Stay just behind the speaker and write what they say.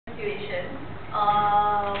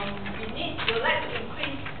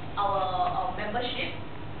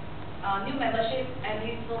new membership, and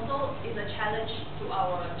it also is a challenge to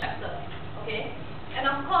our chapter. Okay, and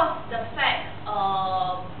of course the fact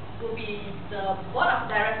will be the board of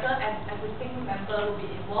director and existing member will be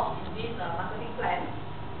involved in this marketing plan,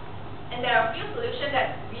 and there are a few solutions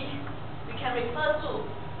that we can refer to.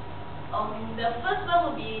 The first one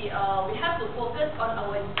will be we have to focus on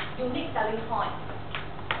our unique selling point.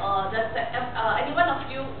 Any one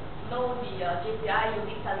of you know the JCI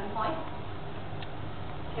unique selling point?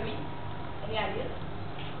 Kevin, any idea?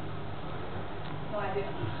 No idea.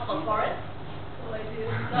 How about Forrest? No idea.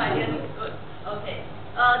 No idea. Good. Okay.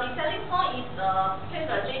 The selling point is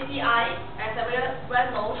because JCI, as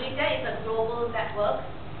everyone knows, JCI is a global network,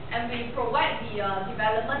 and we provide the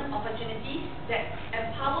development opportunities that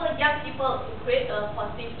empower young people to create a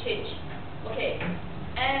positive change. Okay,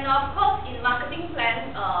 and of course, in marketing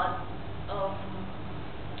plan,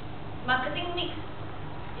 marketing mix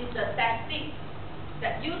is the tactic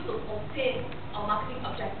that used to obtain our marketing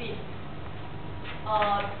objective.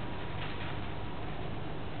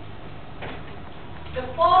 The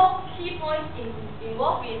 4 key points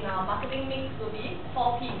involved in marketing mix will be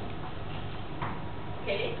 4 P's.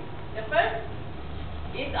 Okay, the first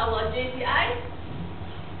is our JCI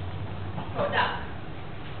product.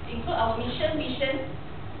 Include our mission,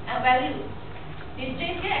 and value. The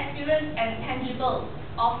JCI experience and tangible,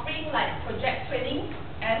 offering like project training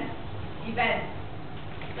and events.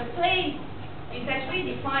 The place is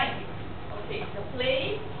actually defined. Okay, the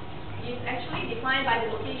place is actually defined by the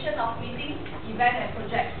location of meeting, event, and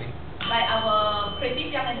project, like our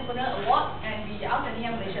Creative Young Entrepreneur Award and the Outstanding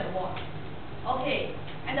Young Malaysia Award. Okay,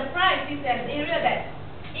 and the price is an area that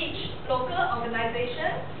each local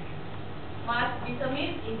organization must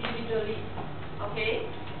determine individually. Okay,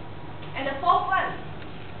 and the fourth one,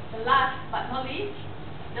 the last but not least,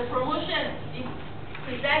 the promotion is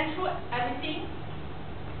present through everything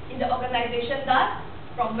in the organization does,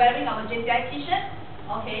 from wearing our JCI t-shirt.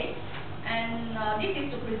 Okay, and this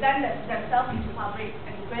is to present themselves into public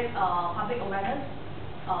and to create public awareness,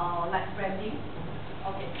 like branding.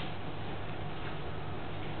 Okay.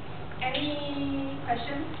 Any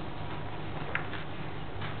questions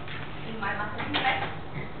in my marketing plan?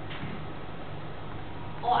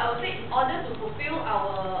 Or I would say, in order to fulfill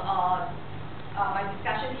our my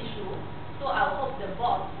discussion issue, so I hope the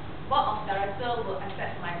board of directors will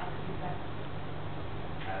accept my marketing plan.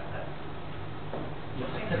 Yes,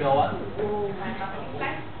 everyone. My marketing